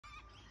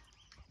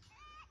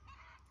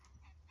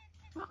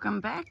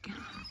Welcome back.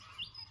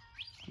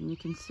 And you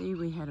can see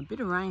we had a bit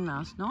of rain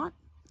last night.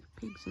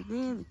 The pigs are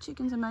there, the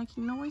chickens are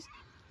making noise.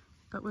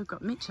 But we've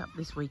got Mitch up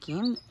this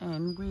weekend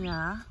and we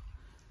are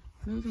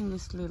moving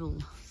this little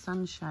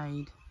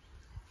sunshade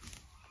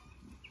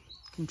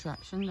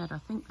contraption that I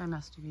think they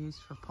must have used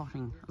for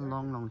potting a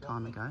long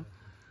time ago.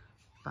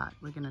 But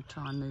we're going to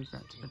try and move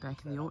that to the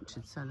back of the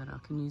orchard so that I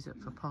can use it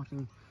for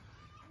potting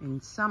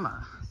in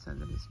summer so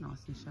that it's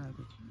nice and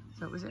shaded.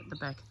 So it was at the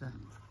back of the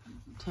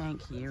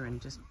tank here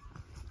and just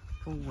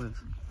full of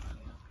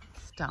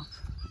stuff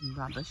and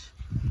rubbish.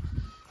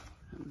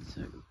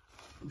 So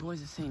the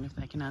boys are seeing if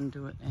they can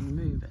undo it and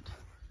move it.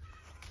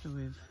 So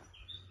we've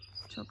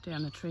chopped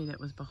down the tree that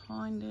was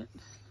behind it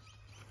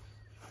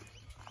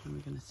and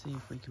we're going to see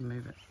if we can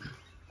move it.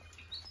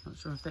 Not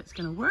sure if that's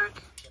going to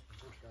work,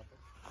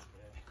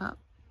 but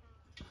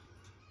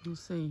we'll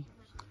see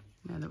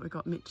now that we've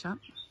got Mitch up.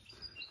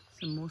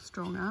 Some more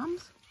strong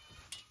arms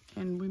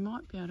and we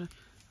might be able to, I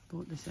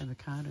bought this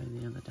avocado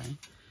the other day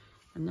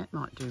and that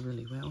might do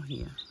really well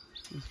here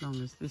as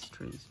long as this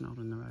tree is not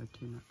in the road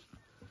too much.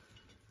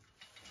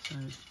 So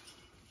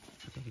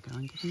I better go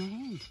and give him a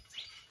hand.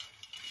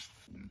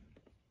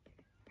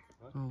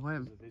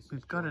 Well,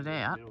 we've got it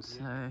out,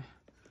 so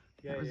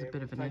that was a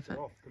bit of an effort,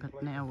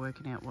 but now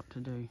working out what to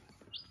do.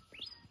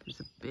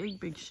 There's a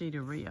big sheet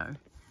of Rio,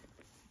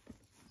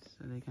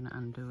 so they're going to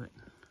undo it,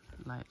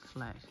 lay it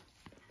flat,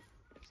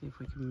 see if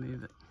we can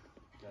move it.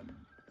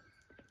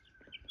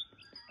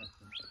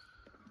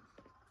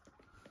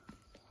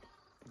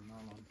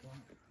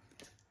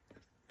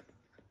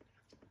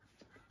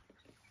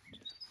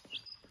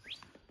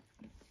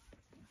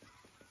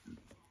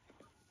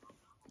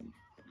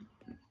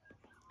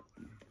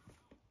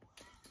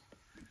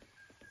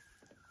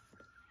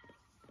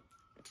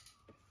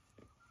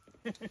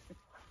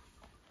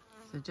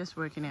 So just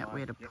working out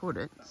where to put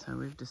it. So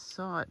we've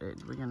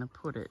decided we're going to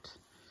put it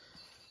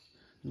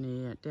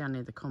down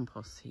near the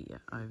compost here,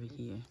 over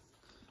here,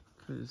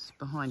 because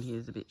behind here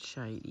is a bit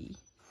shady.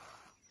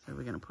 So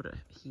we're going to put it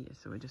here.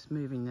 So we're just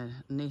moving the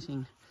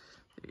netting,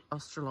 the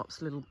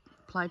Australop's little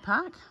play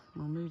park.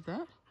 We'll move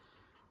that,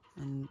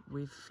 and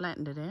we've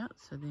flattened it out.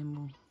 So then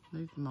we'll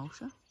move the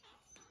mulcher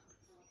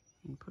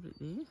and put it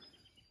there.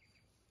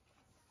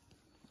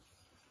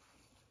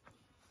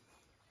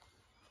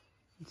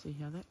 And see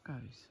how that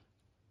goes.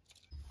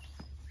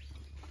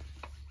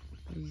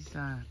 These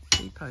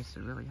T-posts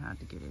are really hard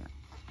to get out.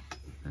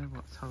 They're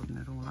what's holding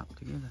it all up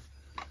together.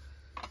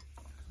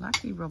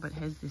 Lucky Robert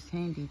has this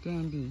handy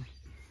dandy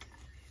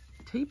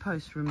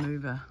T-post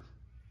remover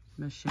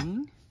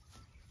machine.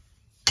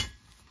 So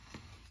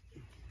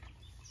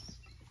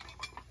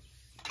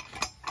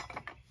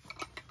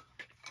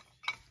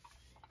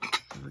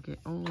we'll get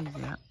all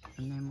these out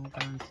and then we'll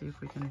go and see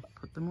if we can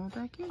put them all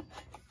back in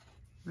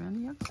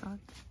around the other side.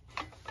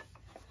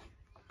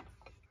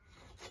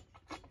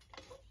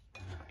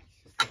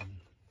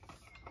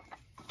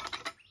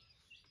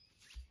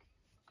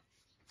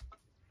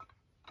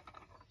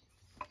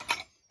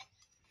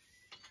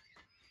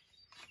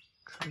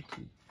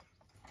 Tricky.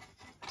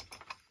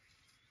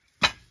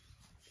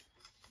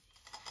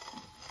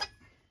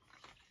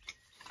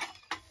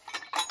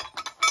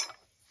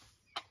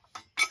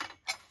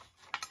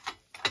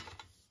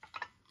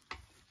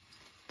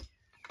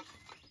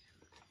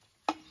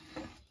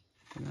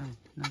 No,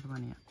 another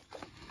one out.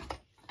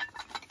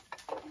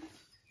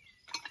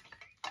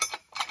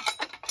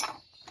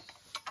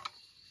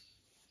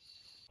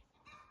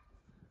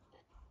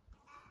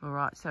 All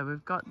right, so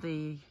we've got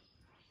the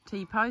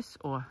T-posts,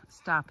 or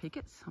star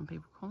pickets, some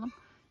people call them,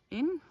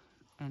 in,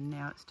 and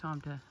now it's time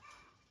to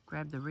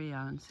grab the Rio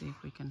and see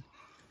if we can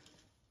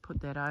put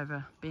that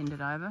over, bend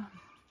it over,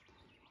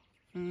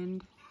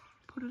 and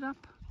put it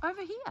up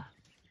over here.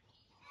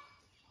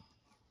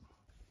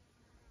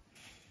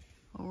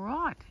 All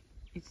right,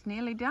 it's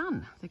nearly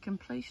done. The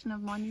completion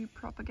of my new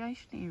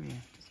propagation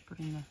area. Just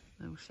putting the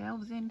little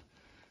shelves in,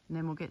 and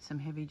then we'll get some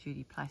heavy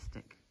duty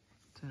plastic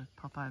to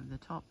pop over the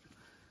top,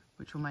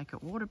 which will make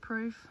it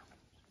waterproof.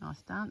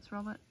 Nice dance,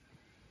 Robert.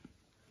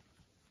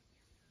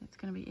 It's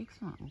going to be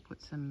excellent. We'll put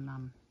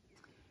some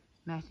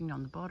matting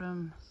on the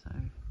bottom, so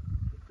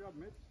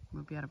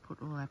we'll be able to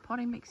put all our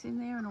potting mix in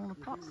there and all the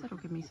pots. That'll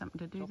give me something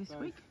to do this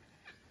week.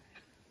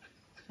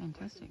 It's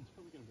fantastic. It's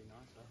probably going to be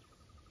nicer.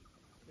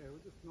 Yeah,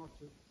 we'll just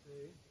notch it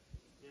there,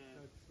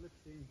 so it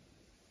slips in.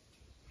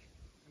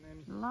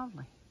 And then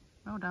Lovely.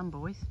 Well done,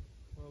 boys.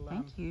 We'll,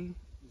 thank you.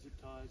 Zip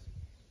ties.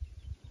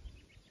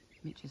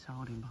 Mitch is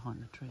hiding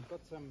behind the tree.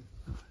 Got some.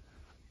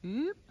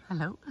 Oop,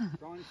 hello.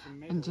 Grind some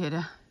metal. And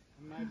Jeddah.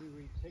 And maybe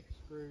we tech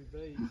screw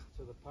these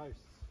to the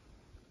posts,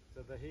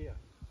 so they're here.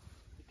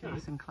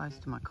 Nice and close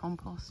to my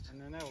compost.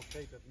 And then that'll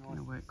keep it nice.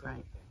 It'll work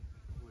great.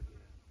 Wood,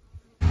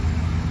 yeah.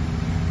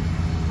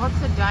 What's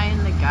a day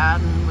in the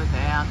garden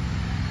without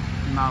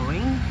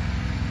mowing?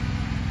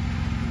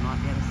 You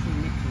might be able to see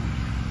Mitchell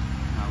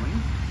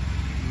mowing.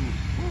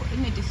 Oh,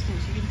 in the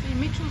distance you can see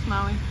Mitchell's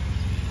mowing,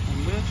 and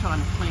we're trying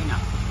to clean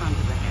up the front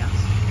of the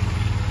house.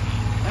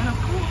 And of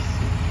course,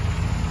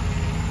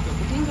 get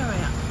the dingo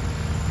out.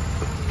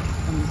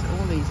 And there's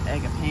all these these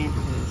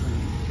agapanthus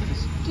and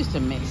it's just a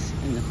mess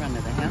in the front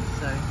of the house.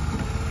 So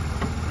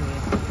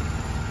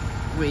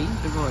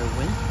the royal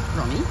we,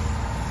 Ronnie,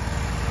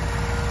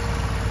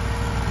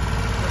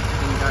 we're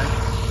going to go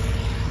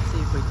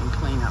see if we can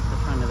clean up the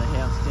front of the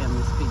house down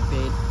this big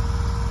bed.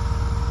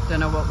 Don't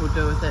know what we'll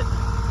do with it,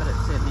 but it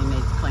certainly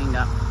needs cleaned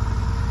up.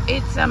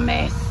 It's a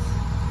mess.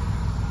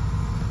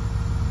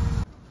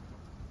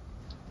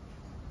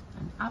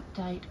 An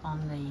update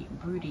on the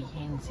broody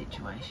hen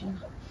situation.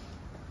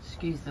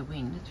 Excuse the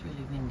wind, it's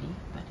really windy,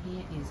 but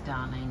here is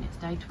Darlene. It's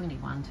day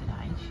 21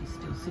 today. She's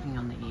still sitting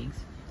on the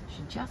eggs.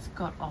 She just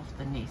got off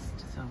the nest,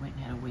 so I went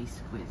and had a wee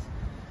squiz.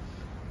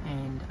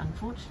 And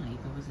unfortunately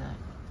there was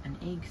an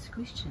egg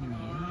squished in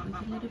there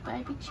with a little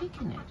baby chick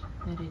in it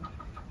that had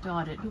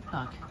died. It looked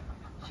like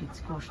she'd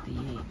squashed the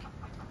egg.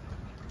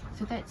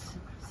 So that's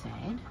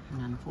sad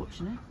and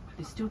unfortunate.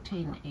 There's still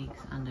 10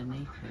 eggs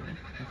underneath her.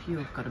 A few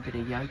have got a bit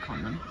of yolk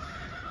on them.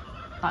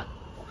 But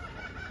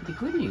the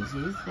good news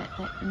is that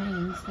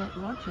means that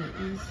Roger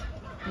is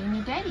being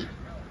a daddy.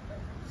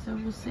 So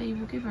we'll see,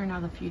 we'll give her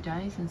another few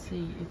days and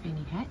see if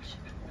any hatch.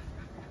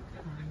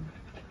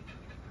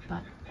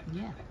 But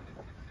yeah,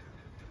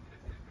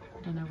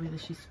 I don't know whether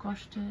she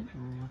squashed it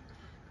or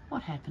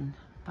what happened,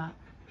 but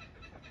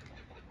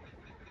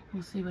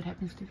we'll see what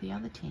happens to the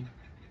other 10.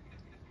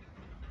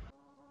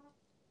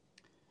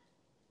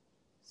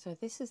 So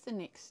this is the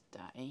next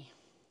day,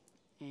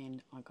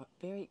 and I got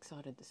very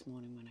excited this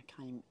morning when I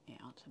came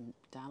out and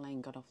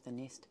Darlene got off the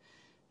nest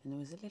and there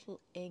was a little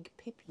egg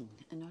peeping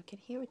and I could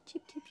hear a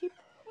chip chip chip.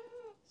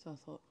 So I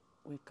thought,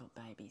 we've got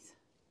babies.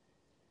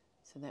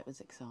 So that was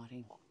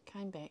exciting.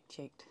 Came back,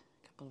 checked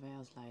a couple of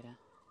hours later,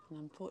 and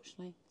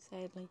unfortunately,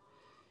 sadly,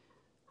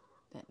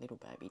 that little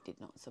baby did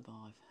not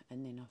survive.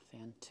 And then I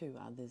found 2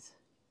 others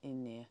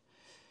in there.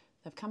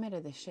 They've come out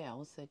of their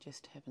shells, they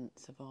just haven't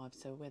survived.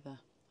 So whether,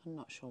 I'm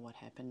not sure what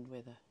happened,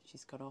 whether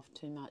she's got off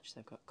too much,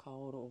 they've got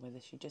cold, or whether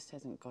she just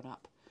hasn't got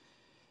up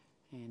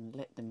and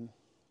let them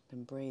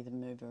breathe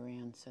and move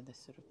around, so they've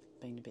sort of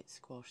been a bit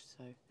squashed.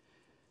 So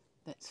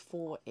that's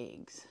 4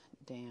 eggs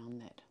down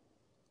that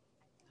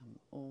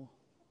all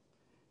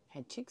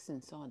had chicks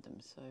inside them.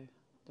 So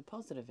the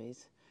positive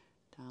is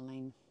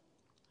Darlene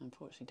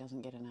unfortunately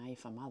doesn't get an A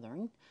for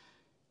mothering,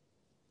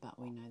 but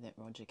we know that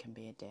Roger can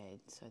be a dad,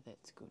 so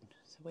that's good.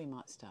 So we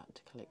might start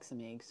to collect some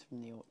eggs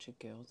from the orchard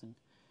girls and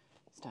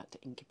start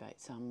to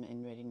incubate some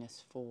in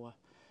readiness for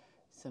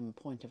some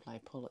point of lay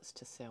pullets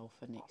to sell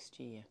for next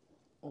year,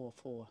 or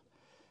for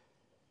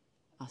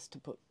us to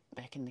put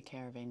back in the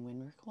caravan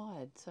when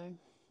required. So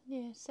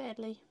yeah,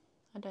 sadly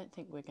I don't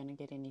think we're going to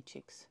get any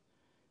chicks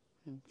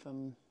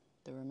from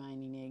the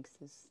remaining eggs.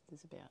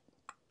 There's about,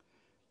 I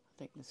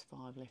think there's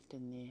 5 left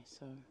in there,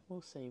 so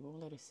we'll see. We'll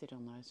let her sit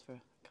on those for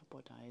a couple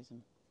of days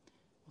and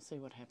we'll see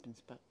what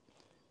happens, but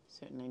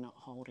certainly not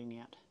holding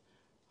out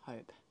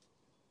hope,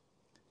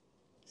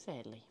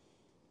 sadly,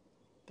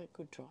 but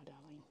good try,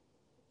 darling.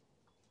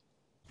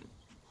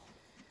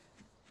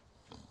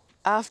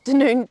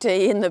 Afternoon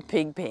tea in the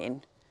pig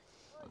pen.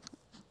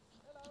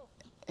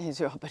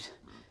 Here's Robert.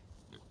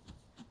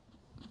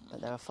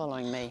 But they were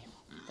following me.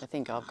 They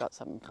think I've got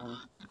something for them.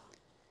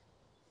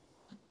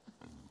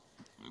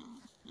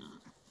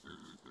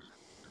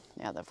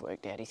 Now they've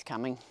worked out he's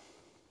coming.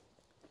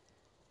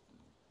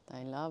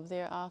 They love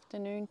their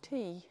afternoon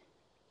tea.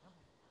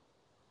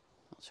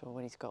 Not sure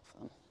what he's got for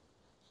them.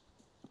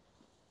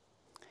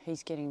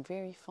 He's getting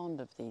very fond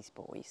of these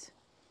boys.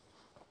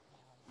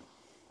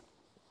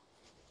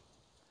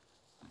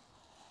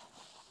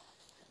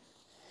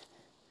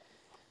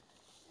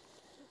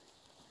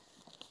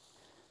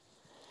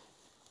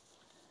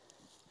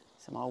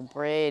 Some old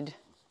bread.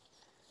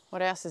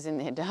 What else is in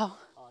there, Dale?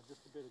 Oh,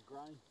 just a bit of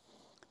grain.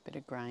 Bit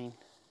of grain,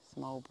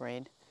 some old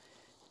bread.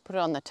 Put it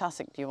on the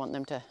tussock. Do you want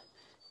them to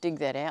dig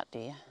that out,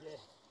 dear? Yeah.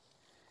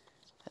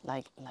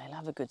 But they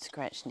love a good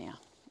scratch now.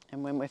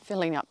 And when we're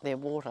filling up their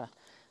water,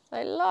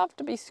 they love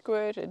to be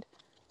squirted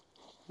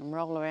and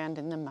roll around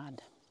in the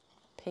mud.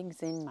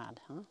 Pigs in mud,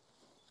 huh?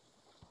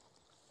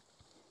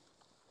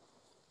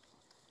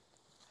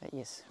 But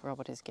yes,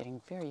 Robert is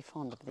getting very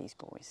fond of these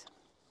boys.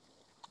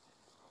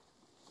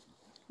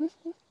 If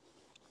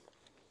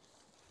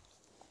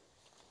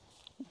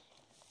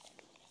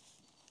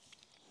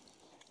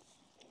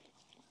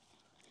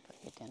I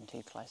get down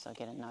too close, I'll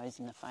get a nose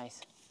in the face.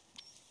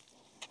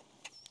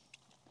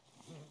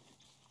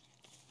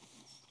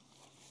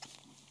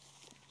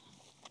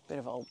 Bit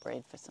of old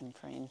bread for some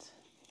friends,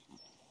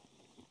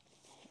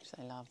 which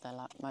they love. They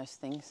like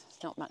most things.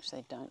 There's not much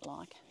they don't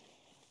like.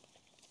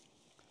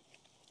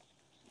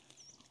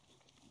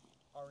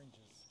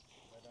 Oranges,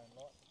 they don't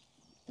like.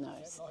 No,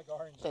 They don't like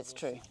oranges. that's or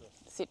true. citrus.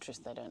 Citrus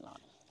they don't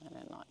like. They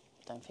don't like.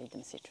 Don't feed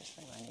them citrus.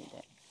 They won't eat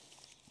that.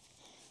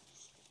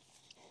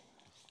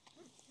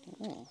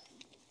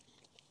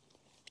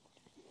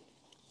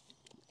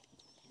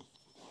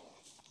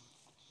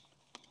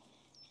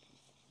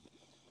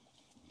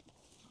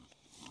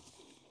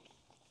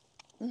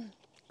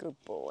 Good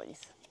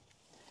boys.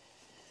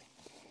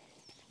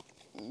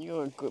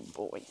 You're good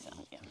boys,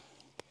 aren't you?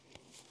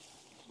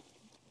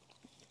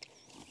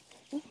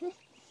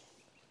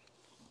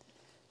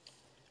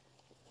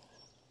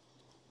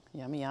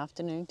 Yummy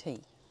afternoon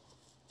tea.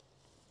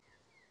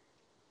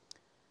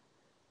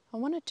 I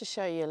wanted to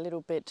show you a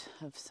little bit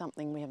of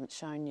something we haven't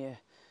shown you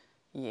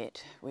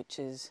yet, which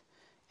is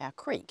our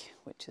creek,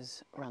 which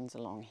runs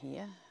along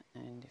here.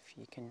 And if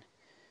you can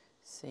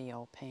see,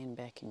 I'll pan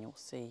back and you'll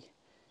see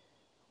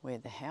where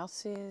the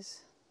house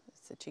is.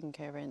 It's the chicken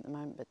caravan at the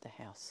moment, but the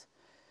house.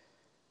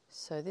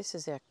 So this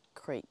is our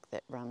creek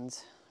that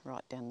runs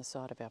right down the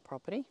side of our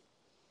property.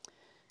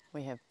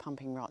 We have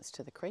pumping rights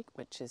to the creek,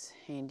 which is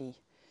handy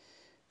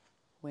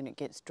when it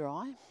gets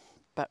dry.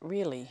 But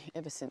really,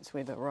 ever since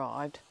we've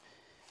arrived,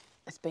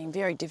 it's been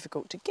very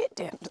difficult to get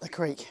down to the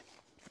creek.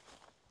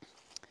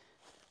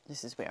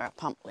 This is where our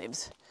pump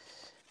lives.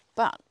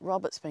 But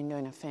Robert's been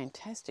doing a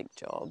fantastic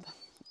job,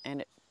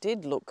 and it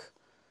did look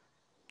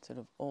sort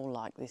of all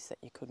like this that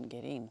you couldn't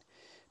get in.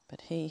 But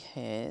he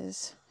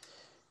has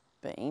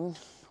been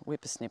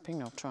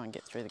whippersnipping. I'll try and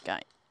get through the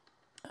gate.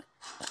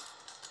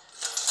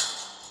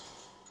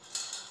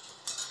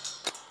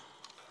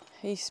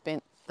 He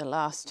spent the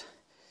last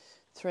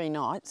 3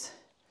 nights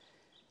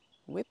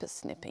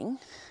whippersnipping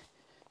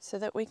so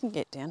that we can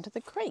get down to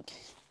the creek,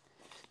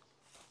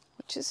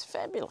 which is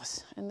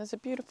fabulous. And there's a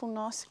beautiful,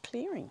 nice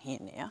clearing here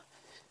now.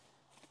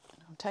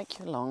 I'll take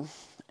you along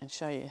and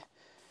show you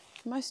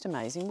the most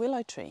amazing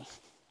willow tree.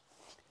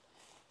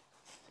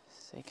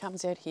 So he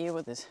comes out here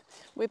with his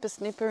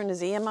whippersnipper and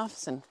his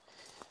earmuffs, and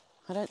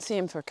I don't see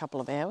him for a couple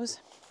of hours.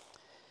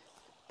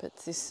 But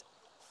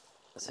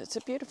so it's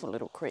a beautiful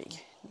little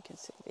creek. You can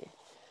see there,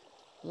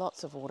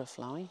 lots of water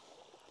flowing.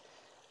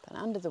 But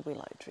under the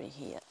willow tree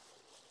here,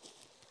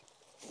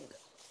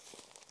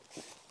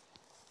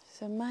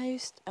 it's a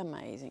most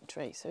amazing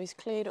tree. So he's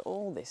cleared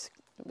all this.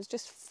 It was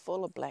just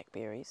full of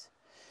blackberries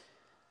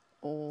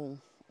all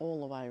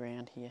the way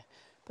around here.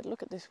 But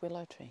look at this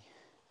willow tree.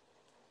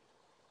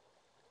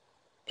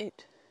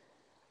 It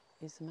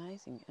is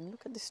amazing. And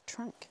look at this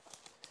trunk.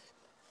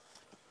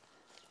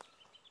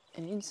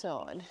 And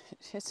inside,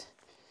 it has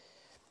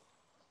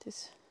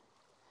this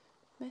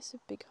massive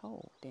big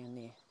hole down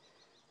there.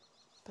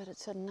 But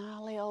it's a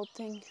gnarly old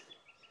thing.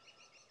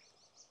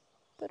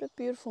 But a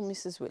beautiful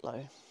Mrs.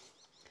 Willow.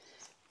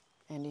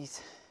 And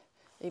he's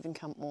even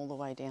come all the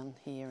way down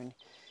here, and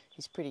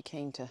he's pretty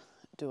keen to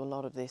do a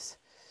lot of this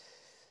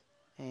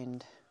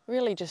and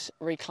really just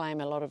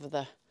reclaim a lot of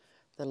the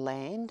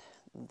land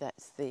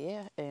that's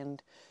there,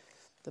 and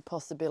the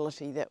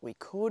possibility that we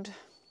could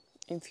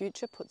in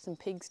future put some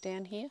pigs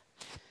down here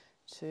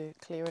to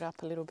clear it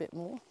up a little bit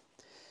more.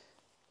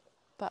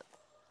 But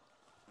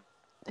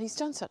he's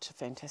done such a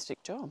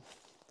fantastic job.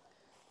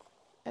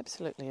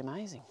 Absolutely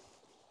amazing.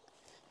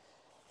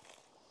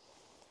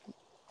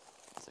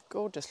 It's a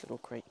gorgeous little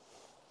creek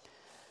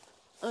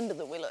under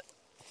the willow.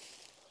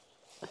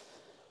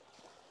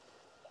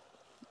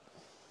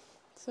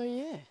 So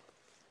yeah,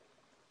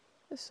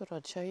 just thought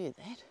I'd show you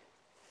that.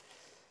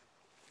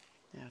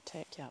 Now I'll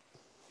take you up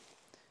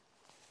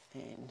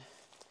and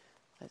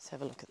let's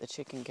have a look at the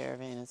chicken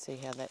caravan and see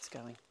how that's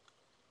going.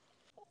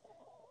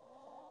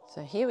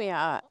 So here we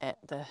are at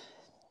the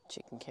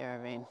chicken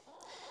caravan.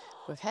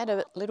 We've had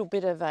a little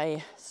bit of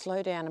a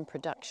slowdown in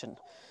production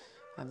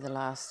over the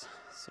last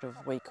sort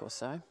of week or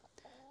so.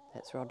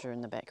 That's Roger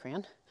in the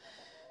background.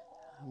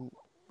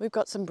 We've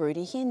got some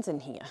broody hens in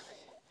here,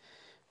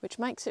 which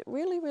makes it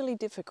really, really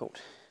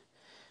difficult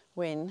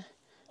when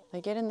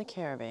they get in the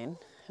caravan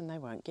and they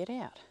won't get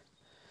out.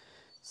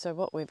 So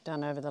what we've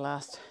done over the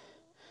last,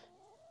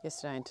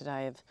 yesterday and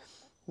today, I've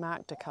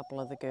marked a couple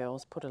of the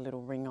girls, put a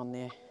little ring on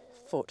their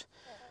foot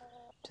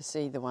to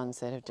see the ones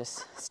that are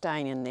just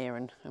staying in there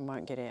and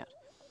won't get out.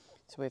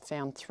 So we've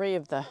found 3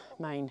 of the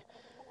main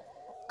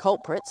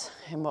culprits,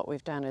 and what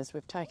we've done is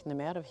we've taken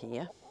them out of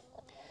here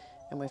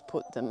and we've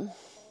put them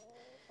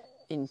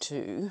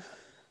into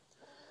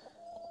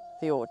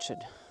the orchard.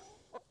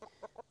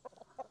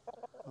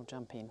 I'll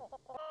jump in.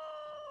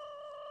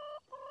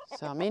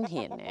 So I'm in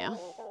here now.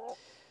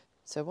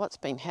 So what's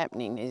been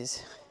happening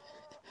is,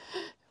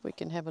 we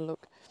can have a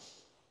look.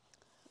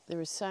 There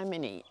are so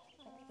many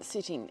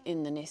sitting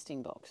in the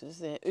nesting boxes.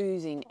 They're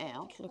oozing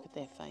out. Look at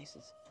their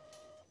faces.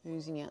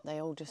 Oozing out. They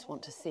all just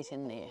want to sit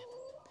in there.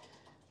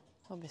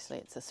 Obviously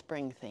it's a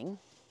spring thing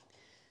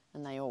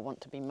and they all want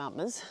to be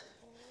mamas.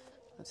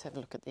 Let's have a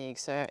look at the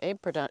eggs. So our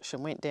egg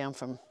production went down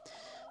from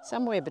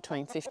somewhere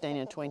between 15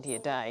 and 20 a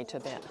day to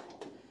about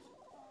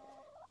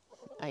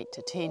 8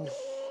 to 10.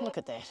 Look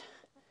at that.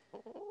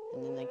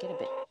 And then they get a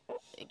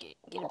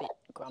bit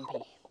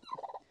grumpy.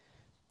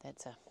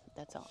 That's a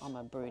I'm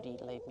a broody,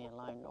 leave me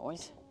alone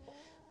noise.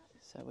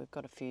 So we've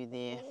got a few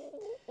there.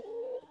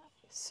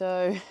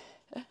 So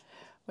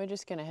we're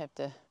just going to have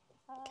to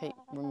keep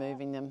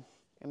removing them.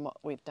 And what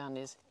we've done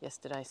is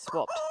yesterday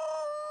swapped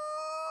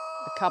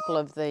a couple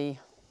of the,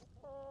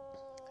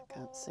 I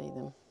can't see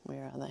them,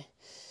 where are they?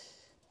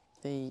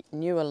 The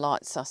newer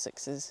light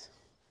Sussexes.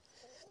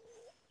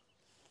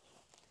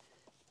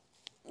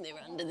 They're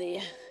under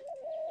there.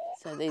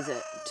 So these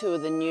are 2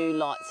 of the new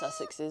light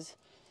Sussexes.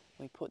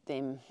 We put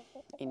them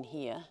in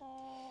here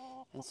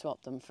and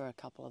swap them for a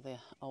couple of the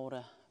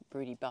older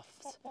broody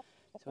buffs.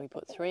 So we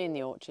put 3 in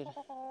the orchard,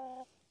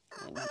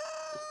 and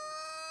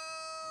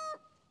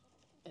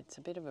it's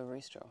a bit of a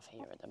rooster off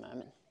here at the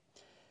moment.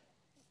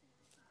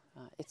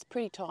 It's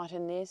pretty tight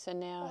in there, so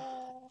now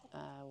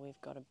we've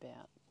got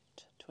about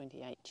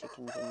 28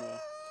 chickens in there.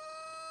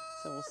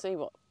 So we'll see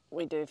what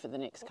we do for the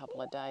next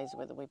couple of days,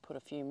 whether we put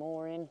a few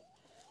more in.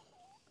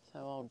 So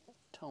old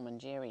Tom and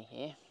Jerry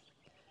here,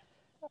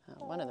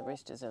 one of the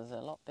roosters is a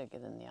lot bigger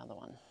than the other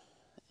one,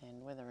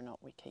 and whether or not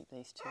we keep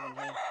these 2 in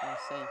here, we'll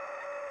see.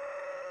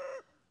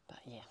 But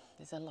yeah,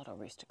 there's a lot of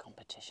rooster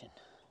competition.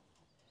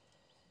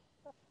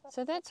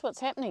 So that's what's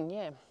happening,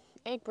 yeah.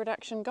 Egg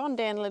production gone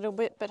down a little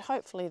bit, but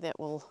hopefully that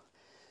will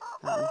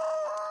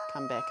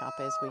come back up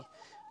as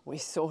we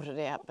sort it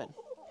out. But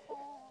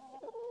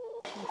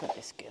look at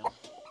this girl.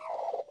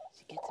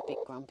 She gets a bit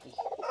grumpy.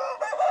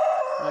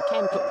 I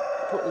can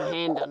put my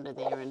hand under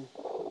there and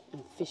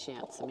fish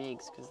out some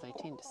eggs, because they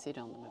tend to sit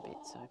on them a bit.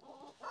 So,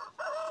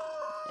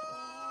 yeah.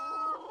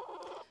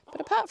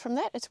 But apart from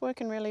that, it's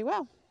working really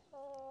well.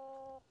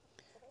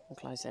 We'll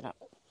close that up.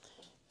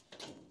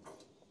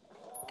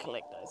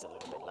 Collect those a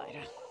little bit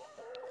later.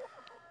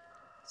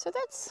 So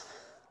that's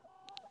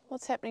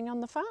what's happening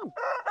on the farm.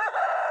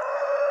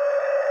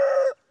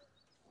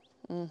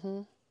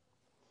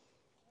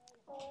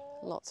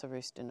 Lots of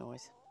rooster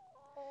noise.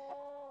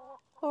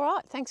 All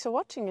right, thanks for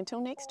watching. Until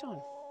next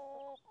time.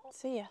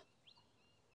 See ya.